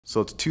So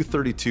it's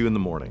 2:32 in the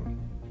morning.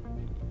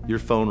 Your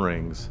phone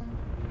rings.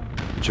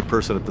 It's your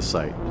person at the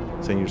site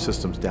saying your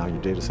system's down,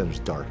 your data center's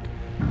dark.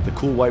 The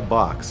cool white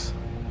box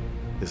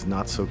is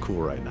not so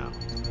cool right now.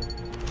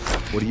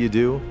 What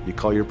do? You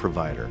call your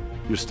provider.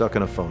 You're stuck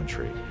in a phone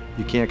tree.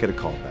 You can't get a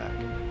call back.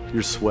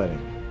 You're sweating.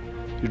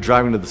 You're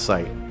driving to the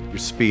site. You're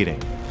speeding.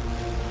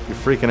 You're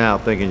freaking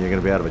out thinking you're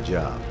going to be out of a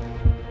job.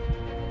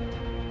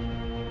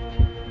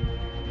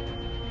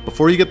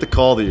 Before you get the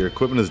call that your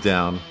equipment is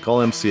down, call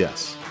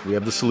MCS. We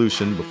have the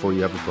solution before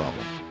you have the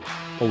problem.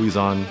 Always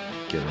on,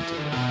 guaranteed.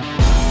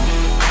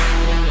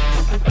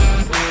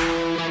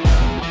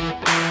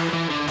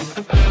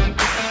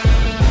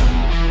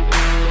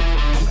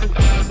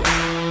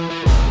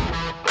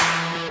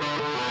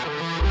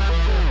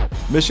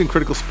 Mission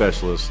Critical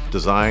Specialist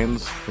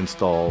designs,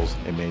 installs,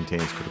 and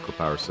maintains critical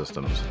power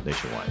systems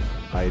nationwide.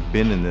 I had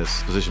been in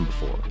this position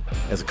before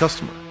as a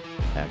customer,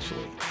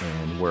 actually,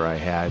 and where I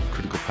had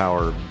critical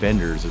power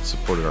vendors that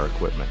supported our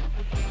equipment.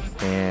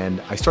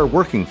 And I started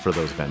working for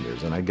those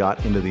vendors, and I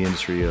got into the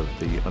industry of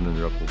the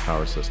uninterruptible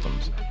power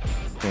systems.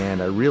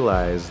 And I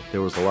realized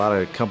there was a lot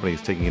of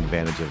companies taking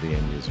advantage of the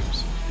end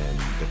users and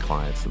the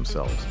clients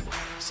themselves,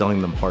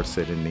 selling them parts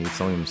they didn't need,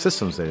 selling them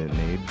systems they didn't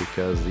need,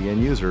 because the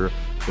end user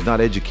was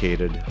not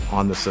educated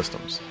on the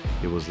systems.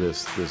 It was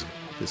this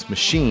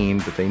machine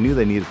that they knew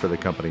they needed for the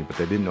company, but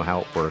they didn't know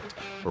how it worked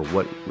or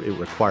what it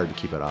required to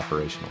keep it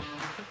operational.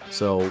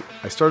 So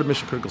I started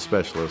Mission Critical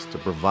Specialist to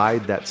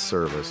provide that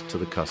service to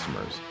the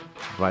customers,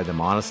 to provide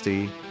them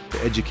honesty,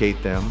 to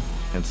educate them.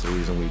 Hence the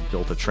reason we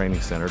built a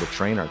training center to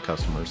train our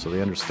customers so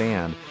they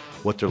understand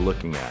what they're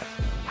looking at,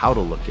 how to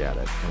look at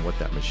it, and what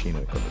that machine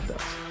and equipment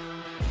does.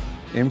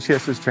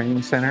 MCS's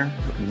training center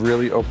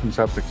really opens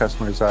up the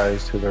customer's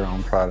eyes to their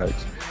own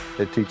products.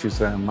 It teaches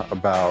them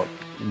about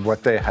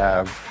what they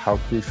have, how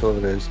crucial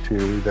it is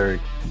to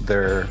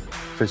their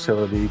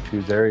facility,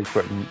 to their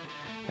equipment,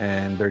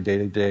 and their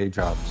day-to-day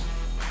jobs.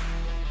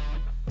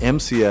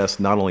 MCS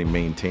not only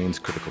maintains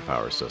critical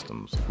power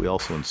systems, we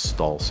also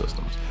install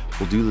systems.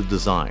 We'll do the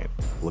design,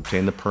 we'll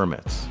obtain the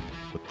permits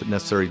with the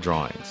necessary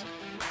drawings.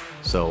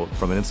 So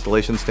from an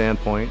installation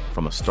standpoint,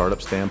 from a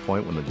startup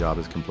standpoint when the job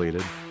is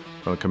completed,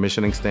 from a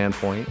commissioning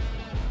standpoint,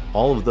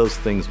 all of those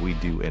things we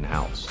do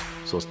in-house.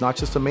 So it's not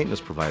just a maintenance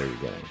provider you're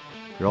getting.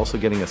 You're also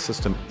getting a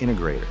system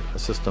integrator, a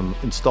system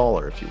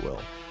installer, if you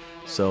will.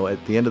 So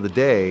at the end of the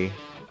day,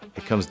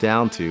 it comes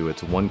down to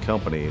it's one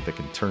company that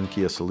can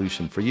turnkey a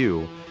solution for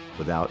you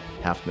without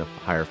having to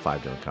hire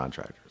 5 different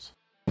contractors.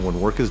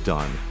 When work is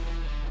done,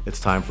 it's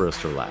time for us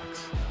to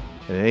relax.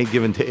 And at any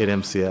given day at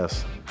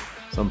MCS,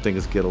 some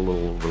things get a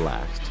little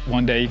relaxed.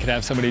 One day you could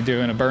have somebody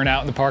doing a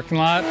burnout in the parking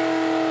lot.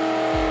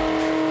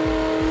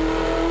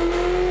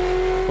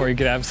 Or you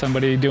could have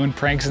somebody doing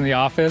pranks in the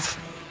office.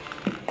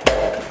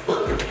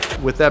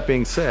 With that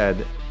being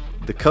said,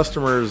 the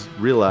customers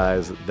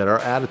realize that our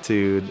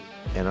attitude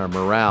and our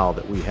morale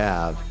that we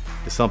have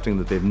is something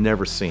that they've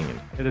never seen.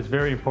 It is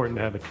very important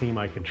to have a team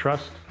I can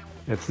trust.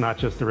 It's not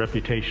just the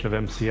reputation of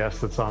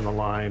MCS that's on the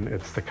line,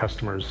 it's the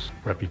customer's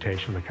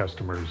reputation, the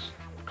customer's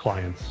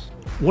clients.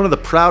 One of the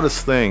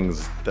proudest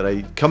things that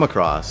I come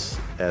across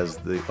as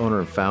the owner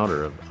and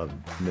founder of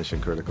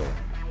Mission Critical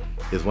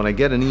is when I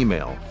get an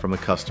email from a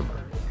customer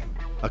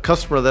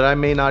that I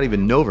may not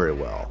even know very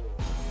well,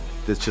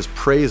 that's just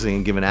praising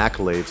and giving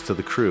accolades to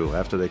the crew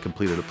after they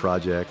completed a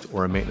project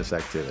or a maintenance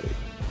activity,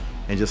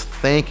 and just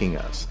thanking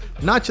us,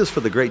 not just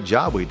for the great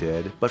job we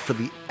did, but for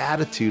the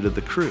attitude of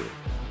the crew.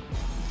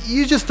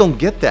 You just don't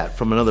get that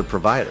from another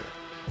provider.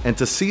 And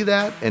to see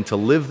that and to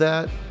live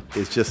that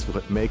is just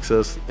what makes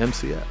us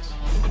MCS.